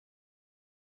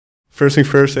First thing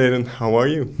first, Aidan, how are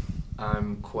you?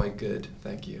 I'm quite good,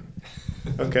 thank you.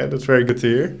 Okay, that's very good to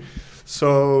hear.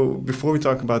 So, before we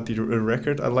talk about the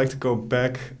record, I'd like to go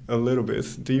back a little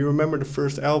bit. Do you remember the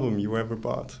first album you ever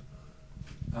bought?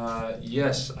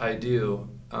 Yes, I do.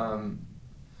 I'm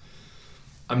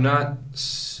not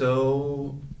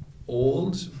so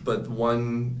old, but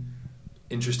one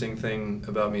interesting thing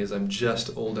about me is I'm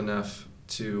just old enough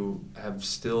to have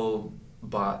still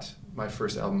bought my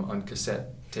first album on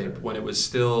cassette tape when it was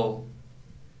still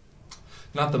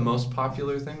not the most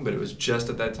popular thing, but it was just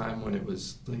at that time when it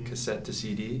was like cassette to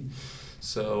CD.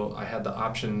 So I had the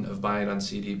option of buying it on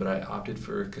CD, but I opted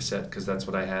for cassette because that's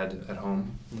what I had at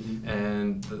home. Mm-hmm.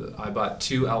 And I bought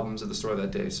 2 albums at the store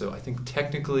that day. So I think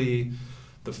technically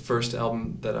the first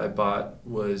album that I bought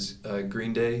was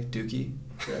Green Day, Dookie.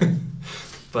 Okay.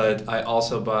 But I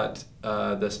also bought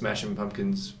the Smashing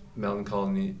Pumpkins'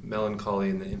 Melancholy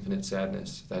and the Infinite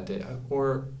Sadness that day.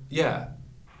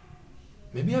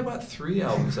 Maybe I bought 3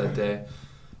 albums that day.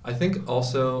 I think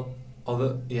also,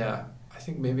 I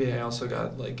think maybe I also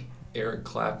got like Eric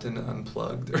Clapton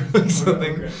Unplugged or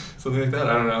something like that.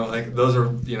 I don't know. Like those are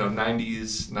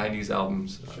 90s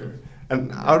albums. Sure.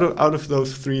 And out of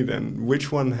those 3, then,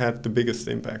 which one had the biggest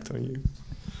impact on you?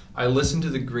 I listened to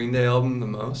the Green Day album the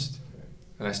most,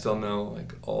 and I still know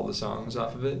like all the songs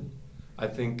off of it. I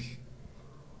think.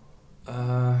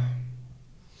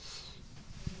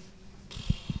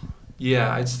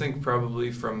 Yeah, I just think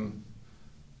probably from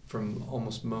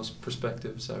almost most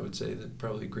perspectives, I would say that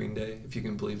probably Green Day, if you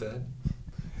can believe that.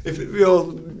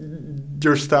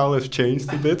 Your style has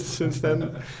changed a bit since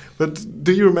then, but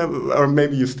do you remember, or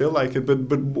maybe you still like it, but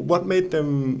what made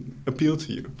them appeal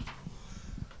to you?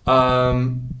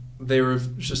 They were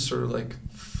just sort of like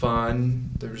fun.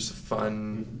 They were just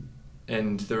fun,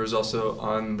 and there was also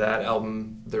on that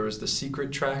album there was the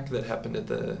secret track that happened at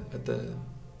the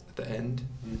end.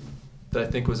 Mm-hmm. That I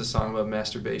think was a song about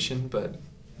masturbation, but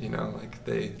like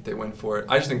they went for it.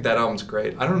 I just think that album's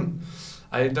great. I don't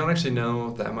actually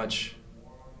know that much.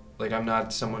 Like I'm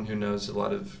not someone who knows a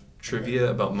lot of trivia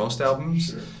about most albums,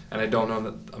 sure. And I don't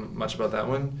know much about that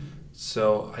one.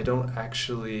 So I don't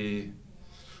actually,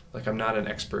 like I'm not an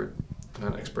expert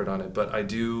on it, but I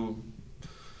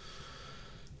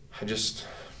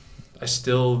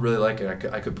still really like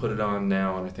it. I could put it on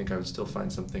now, and I think I would still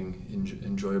find something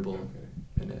enjoyable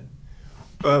in it.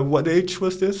 What age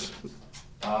was this?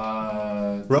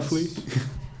 Roughly?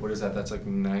 What is that? That's like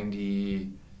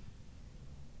 90.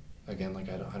 Again, like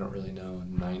I don't really know,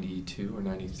 92 or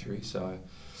 93. So I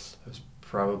was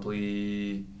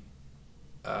probably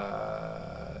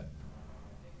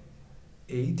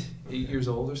 8 years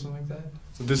old or something like that.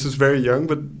 So this is very young,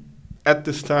 but at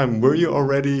this time, were you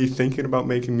already thinking about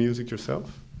making music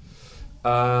yourself?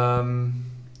 I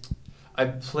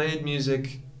played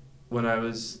music when I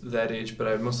was that age, but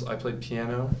I played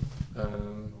piano,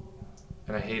 and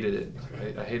I hated it.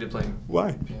 I hated playing.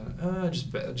 Why? Piano.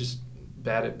 Just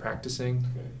bad at practicing.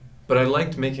 Okay. But I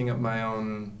liked making up my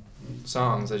own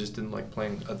songs. I just didn't like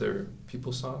playing other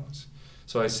people's songs.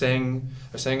 So I sang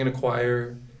in a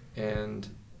choir, and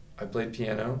I played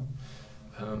piano.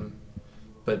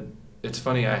 But it's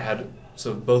funny.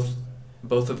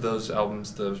 Both of those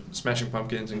albums, the Smashing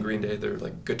Pumpkins and Green Day, they're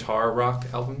like guitar rock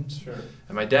albums. Sure.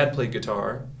 And my dad played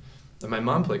guitar, and my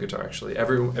mom played guitar actually.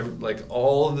 Like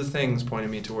all of the things pointed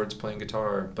me towards playing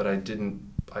guitar, but I didn't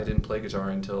play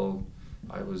guitar until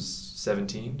I was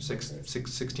 16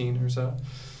 or so.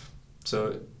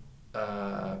 So,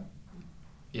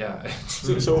 yeah.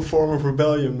 So a form of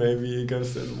rebellion maybe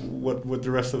against what the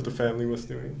rest of the family was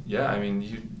doing. Yeah, I mean,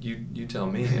 you tell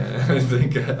me.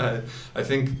 I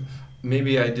think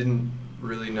maybe I didn't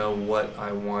really know what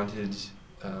I wanted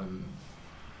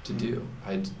to do.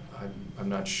 I'm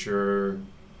not sure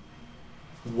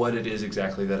what it is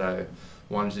exactly that I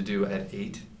wanted to do at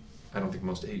 8. I don't think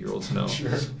most 8-year-olds know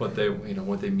sure. what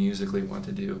they musically want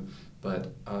to do,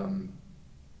 but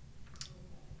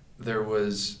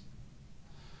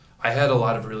I had a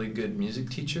lot of really good music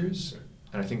teachers,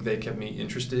 and I think they kept me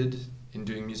interested in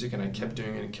doing music, and I kept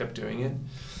doing it,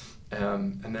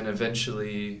 and then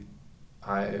eventually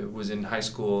I was in high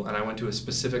school, and I went to a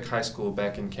specific high school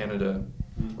back in Canada,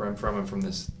 where I'm from. I'm from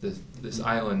this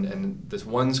island, and this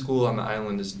one school on the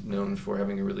island is known for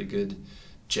having a really good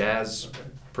jazz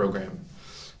program.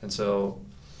 And so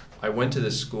I went to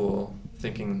this school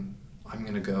thinking I'm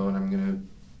going to go and I'm going to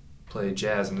play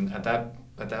jazz. And at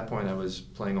that point I was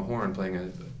playing a horn, playing a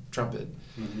trumpet.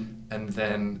 Mm-hmm. And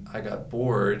then I got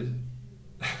bored.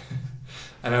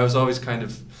 And I was always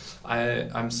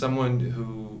I'm someone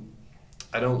who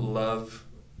I don't love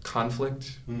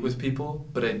conflict with people,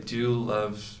 but I do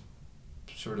love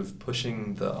sort of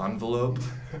pushing the envelope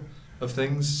of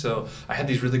things. So I had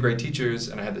these really great teachers,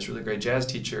 and I had this really great jazz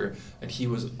teacher, and he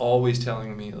was always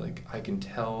telling me, like, I can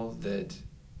tell that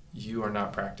you are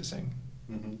not practicing.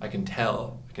 I can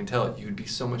tell it. You'd be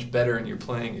so much better in your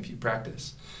playing if you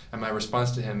practice. And my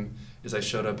response to him is I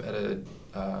showed up at a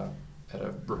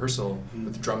rehearsal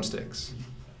with drumsticks,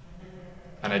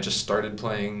 and I just started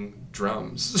playing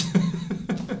drums.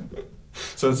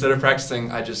 So instead of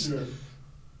practicing, I just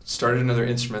started another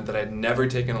instrument that I'd never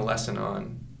taken a lesson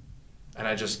on, and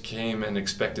I just came and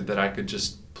expected that I could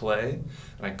just play,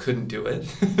 and I couldn't do it.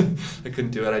 I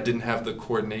couldn't do it. I didn't have the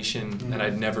coordination, and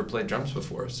I'd never played drums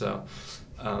before. So,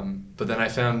 but then I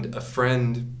found a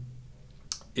friend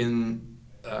in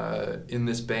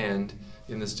this band,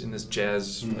 in this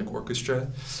jazz like orchestra,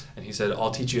 and he said,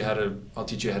 I'll teach you how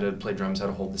to play drums, how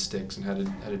to hold the sticks, and how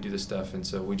to do this stuff. And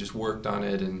so we just worked on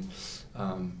it, and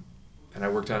I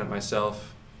worked on it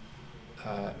myself,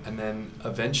 and then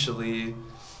eventually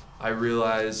I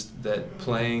realized that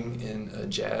playing in a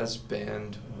jazz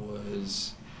band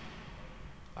was,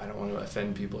 I don't want to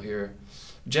offend people here,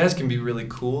 jazz can be really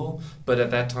cool, but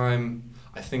at that time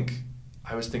I think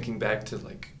I was thinking back to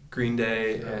like Green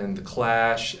Day and The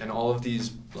Clash and all of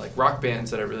these like rock bands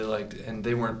that I really liked, and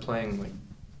they weren't playing like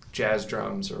jazz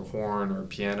drums or horn or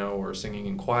piano or singing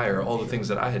in choir, all the things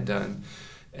that I had done,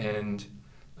 and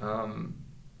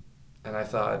I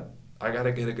thought, I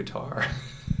gotta get a guitar.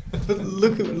 But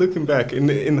looking back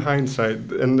in hindsight,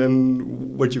 and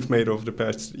then what you've made over the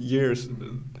past years,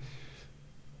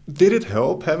 did it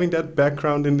help having that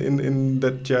background in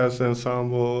that jazz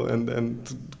ensemble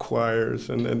and choirs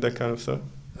and that kind of stuff?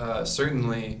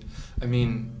 Certainly. I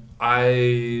mean,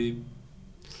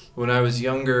 when I was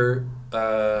younger,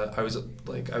 I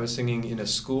was singing in a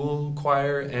school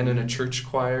choir and in a church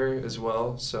choir as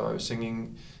well. So I was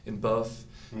singing in both,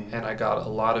 and I got a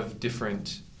lot of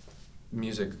different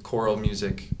music, choral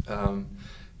music,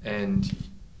 and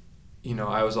you know,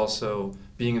 I was also,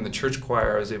 being in the church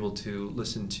choir, I was able to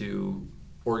listen to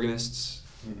organists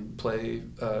play.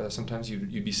 Sometimes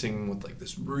you'd be singing with like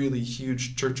this really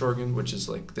huge church organ, which is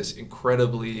like this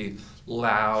incredibly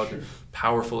loud,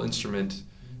 powerful instrument.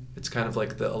 It's kind of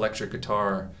like the electric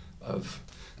guitar of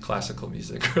classical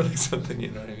music, or like something,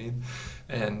 you know what I mean?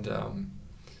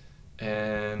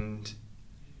 And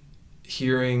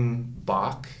hearing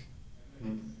Bach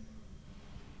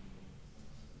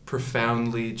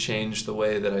profoundly changed the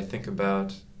way that I think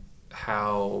about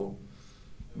how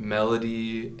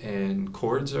melody and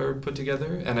chords are put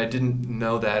together, and I didn't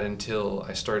know that until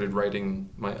I started writing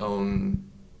my own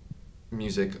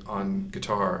music on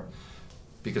guitar,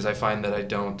 because I find that I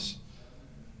don't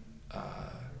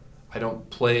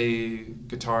play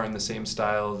guitar in the same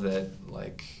style that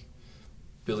like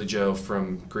Billy Joe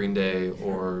from Green Day,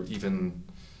 or even,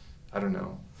 I don't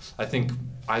know. I think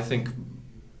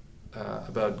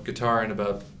about guitar and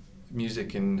about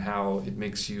music and how it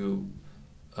makes you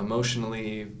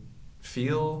emotionally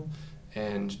feel,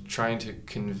 and trying to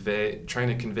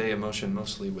convey emotion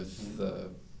mostly with the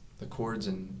chords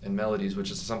and melodies,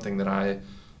 which is something that I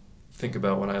think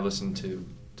about when I listen to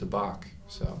Bach.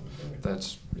 So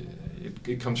that's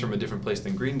it comes from a different place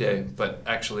than Green Day, but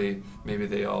actually maybe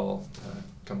they all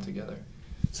come together.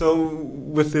 So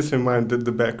with this in mind,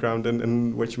 the background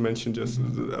and what you mentioned just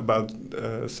about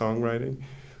songwriting,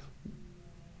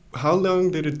 how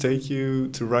long did it take you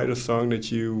to write a song that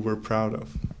you were proud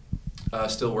of?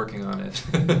 Still working on it.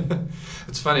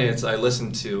 It's funny, I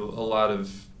listen to a lot of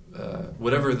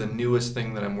whatever the newest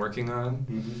thing that I'm working on.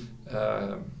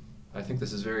 I think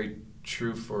this is very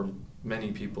true for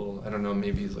many people. I don't know,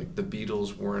 maybe like the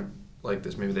Beatles weren't like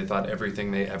this. Maybe they thought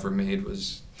everything they ever made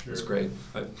was great.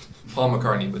 Paul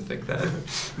McCartney would think that.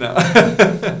 No.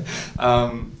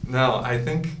 No, I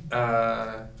think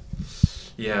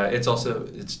yeah,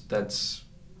 that's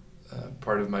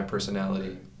part of my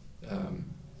personality.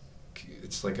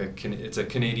 It's like it's a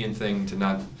Canadian thing to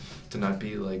not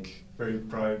be like very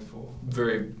prideful.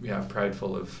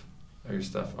 Prideful of your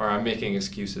stuff, or I'm making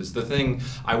excuses.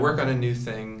 I work on a new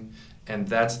thing, and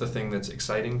that's the thing that's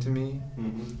exciting to me.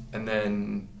 And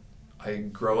then I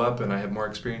grow up and I have more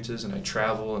experiences, and I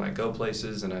travel and I go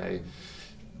places, and I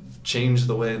change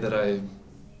the way that I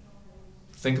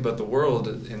think about the world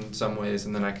in some ways,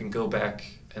 and then I can go back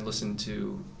and listen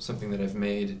to something that I've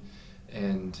made,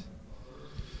 and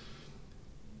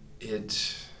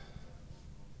it,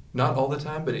 not all the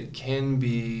time, but it can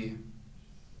be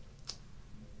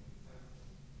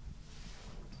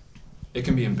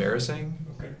embarrassing.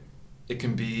 Okay. It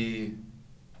can be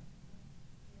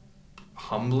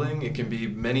humbling. It can be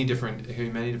many different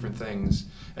things.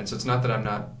 And so it's not that I'm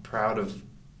not proud of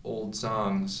old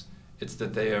songs. It's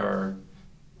that they are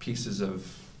pieces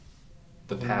of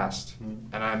the past,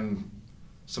 and I'm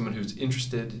someone who's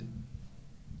interested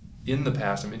in the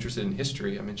past. I'm interested in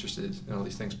history. I'm interested in all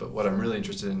these things. But what I'm really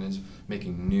interested in is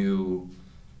making new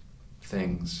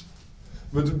things.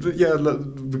 But yeah,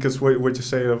 because what you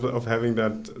say of having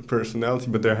that personality,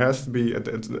 but there has to be at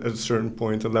a certain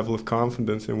point a level of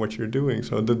confidence in what you're doing.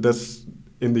 So that's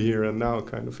in the here and now,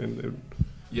 kind of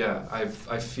Yeah,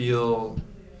 I feel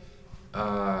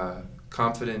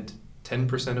confident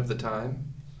 10% of the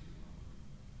time,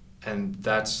 and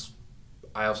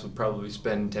I also probably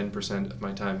spend 10% of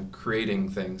my time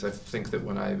creating things. I think that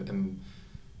when I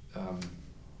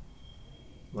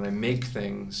make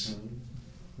things,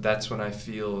 that's when I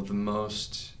feel the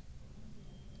most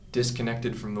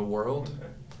disconnected from the world.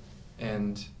 Okay.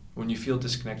 And when you feel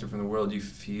disconnected from the world, you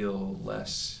feel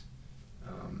less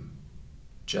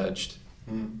judged.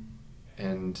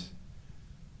 And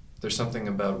there's something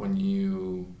about when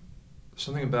you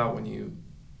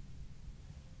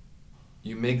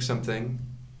make something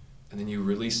and then you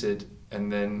release it,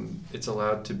 and then it's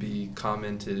allowed to be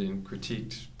commented and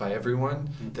critiqued by everyone,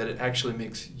 that it actually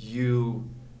makes you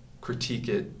critique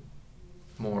it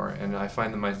more. And I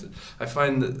find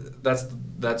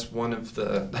that's one of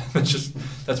the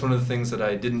that's one of the things that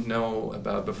I didn't know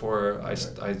about before I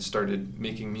started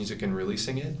making music and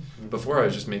releasing it. Before I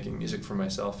was just making music for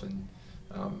myself, and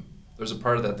there's a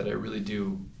part of that I really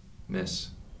do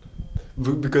miss.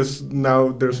 Because now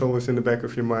there's always in the back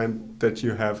of your mind that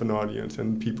you have an audience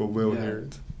and people will hear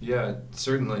it. Yeah,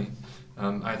 certainly.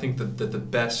 I think that the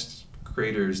best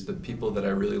creators, the people that I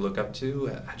really look up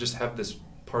to, I just have this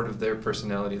part of their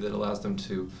personality that allows them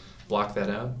to block that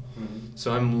out.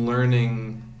 So I'm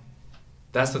learning,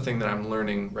 that's the thing that I'm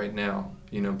learning right now.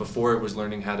 You know, before it was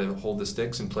learning how to hold the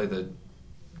sticks and play the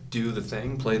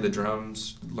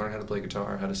drums, learn how to play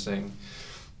guitar, how to sing.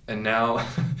 And now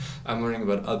I'm learning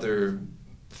about other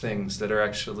things that are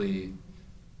actually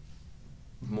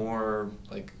more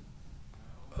like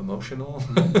emotional.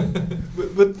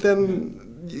 but then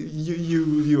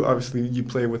you obviously you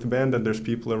play with a band and there's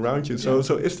people around you. So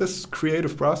is this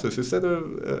creative process, is that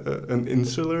an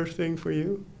insular thing for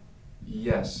you?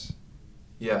 Yes.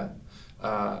 Yeah.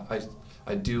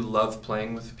 I do love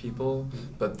playing with people,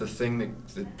 but the thing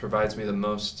that provides me the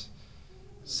most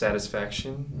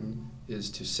satisfaction is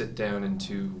to sit down and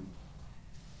to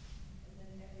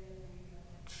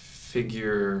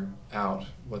figure out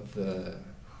what the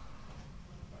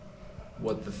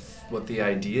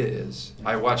idea is.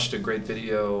 I watched a great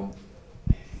video,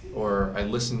 or I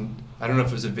don't know if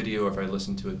it was a video or if I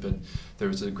listened to it, but there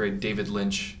was a great David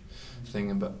Lynch thing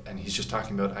and he's just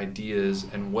talking about ideas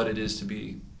and what it is to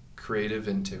be creative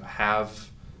and to have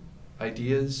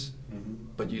ideas,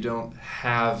 but you don't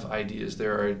have ideas.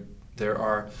 There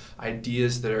are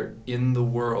ideas that are in the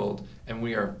world, and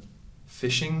we are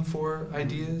fishing for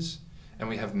ideas, and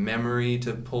we have memory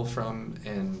to pull from,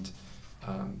 and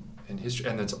history,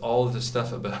 and it's all of the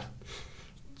stuff about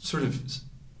sort of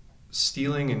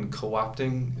stealing and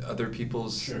co-opting other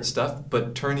people's stuff,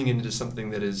 but turning it into something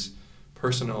that is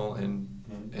personal and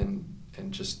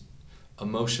just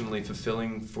emotionally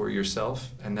fulfilling for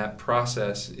yourself, and that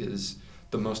process is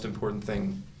the most important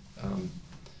thing.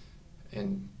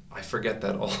 And I forget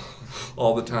that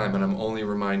all the time, and I'm only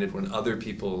reminded when other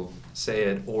people say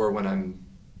it or when I'm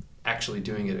actually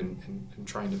doing it and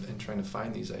trying to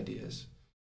find these ideas.